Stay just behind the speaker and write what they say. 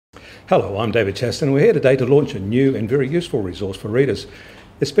Hello, I'm David Chaston and we're here today to launch a new and very useful resource for readers,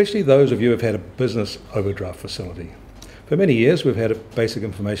 especially those of you who have had a business overdraft facility. For many years we've had basic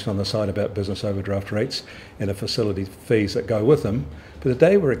information on the site about business overdraft rates and the facility fees that go with them, but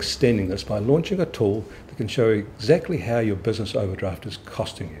today we're extending this by launching a tool that can show you exactly how your business overdraft is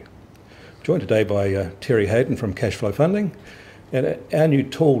costing you. I'm joined today by Terry Haydon from Cashflow Funding, and our new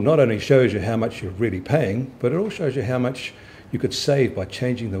tool not only shows you how much you're really paying, but it also shows you how much you could save by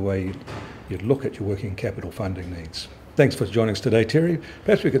changing the way you look at your working capital funding needs. Thanks for joining us today, Terry.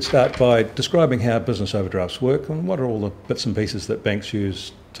 Perhaps we could start by describing how business overdrafts work and what are all the bits and pieces that banks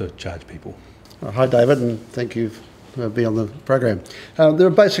use to charge people. Hi David, and thank you for being on the program. There are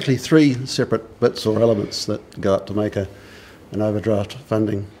basically three separate bits or elements that go up to make an overdraft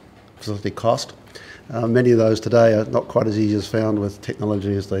funding facility cost. Many of those today are not quite as easy as found with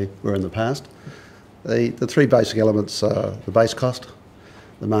technology as they were in the past. The three basic elements are the base cost,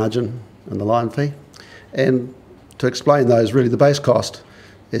 the margin and the line fee. And to explain those, really the base cost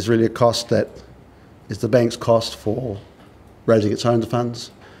is really a cost that is the bank's cost for raising its own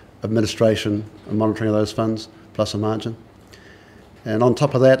funds, administration and monitoring of those funds, plus a margin. And on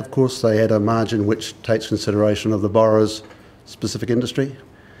top of that, of course, they add a margin which takes consideration of the borrower's specific industry,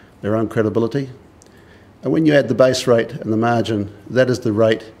 their own credibility. And when you add the base rate and the margin, that is the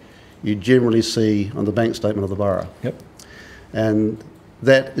rate you generally see on the bank statement of the borrower. Yep. And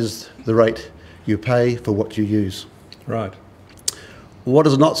that is the rate you pay for what you use. Right. What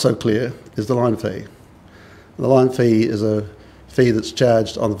is not so clear is the line fee. The line fee is a fee that's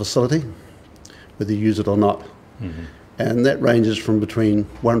charged on the facility, whether you use it or not. Mm-hmm. And that ranges from between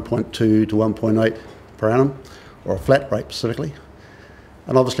 1.2 to 1.8 per annum, or a flat rate specifically.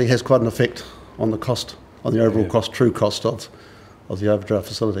 And obviously has quite an effect on the cost, on the overall cost, true cost of the overdraft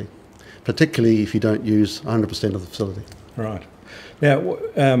facility, particularly if you don't use 100% of the facility. Right. Now,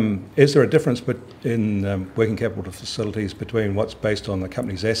 is there a difference in working capital facilities between what's based on the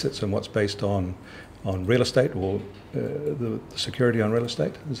company's assets and what's based on real estate or the security on real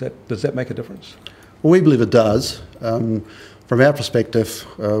estate? Does that make a difference? Well, we believe it does. From our perspective,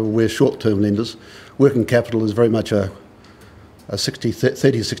 we're short-term lenders. Working capital is very much a 30 to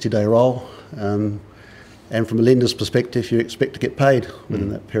 60-day roll. And from a lender's perspective, you expect to get paid within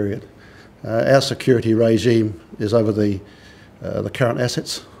that period. Our security regime is over the current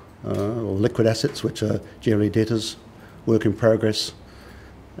assets, or liquid assets, which are generally debtors, work in progress,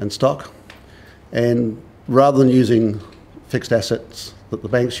 and stock. And rather than using fixed assets that the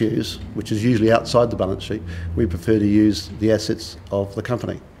banks use, which is usually outside the balance sheet, we prefer to use the assets of the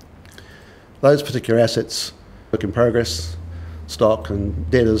company. Those particular assets, work in progress, stock and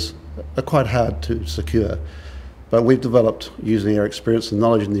debtors, are quite hard to secure, but we've developed, using our experience and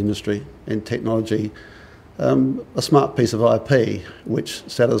knowledge in the industry and technology, a smart piece of IP which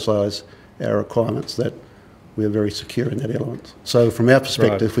satisfies our requirements that we're very secure in that element. So from our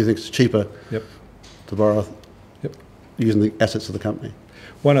perspective, we think it's cheaper to borrow using the assets of the company.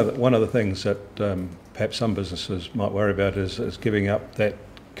 One of the things that perhaps some businesses might worry about is giving up that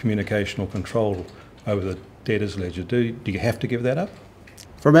communicational control over the debtors ledger. Do you have to give that up?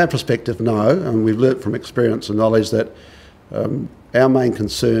 From our perspective, no, and we've learnt from experience and knowledge that our main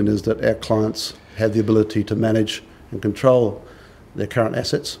concern is that our clients have the ability to manage and control their current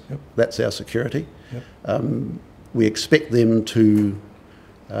assets. Yep. That's our security. Yep. We expect them to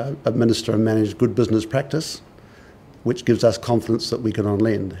administer and manage good business practice, which gives us confidence that we can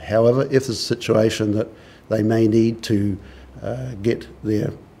on-lend. However, if there's a situation that they may need to get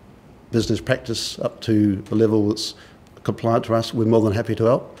their business practice up to a level that's compliant to us, we're more than happy to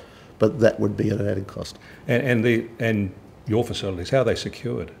help, but that would be at an added cost. And your facilities, how are they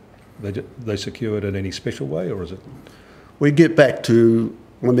secured? They secured in any special way, or is it? We get back to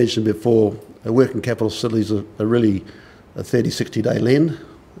what I mentioned before. Working capital facilities are really a 30-60 day lend.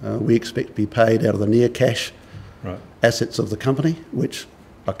 We expect to be paid out of the near cash assets of the company, which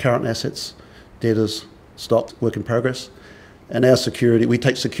are current assets, debtors, stock, work in progress, and our security. We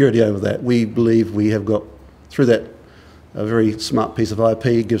take security over that. We believe we have got through that. A very smart piece of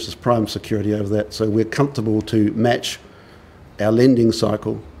IP gives us prime security over that, so we're comfortable to match our lending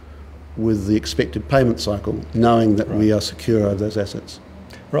cycle with the expected payment cycle, knowing that we are secure over those assets.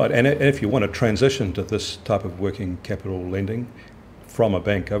 Right, and if you want to transition to this type of working capital lending from a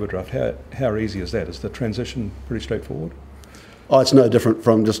bank overdraft, how easy is that? Is the transition pretty straightforward? Oh, it's no different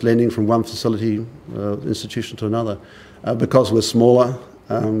from just lending from one facility institution to another. Because we're smaller,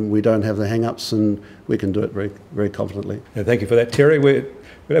 we don't have the hang-ups and we can do it very, very confidently. Yeah, thank you for that, Terry. We'll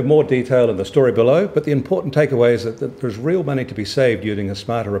have more detail in the story below, but the important takeaway is that there's real money to be saved using a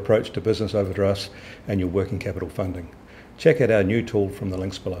smarter approach to business overdrafts and your working capital funding. check out our new tool from the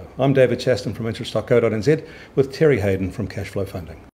links below. I'm David Chaston from interest.co.nz with Terry Haydon from Cashflow Funding.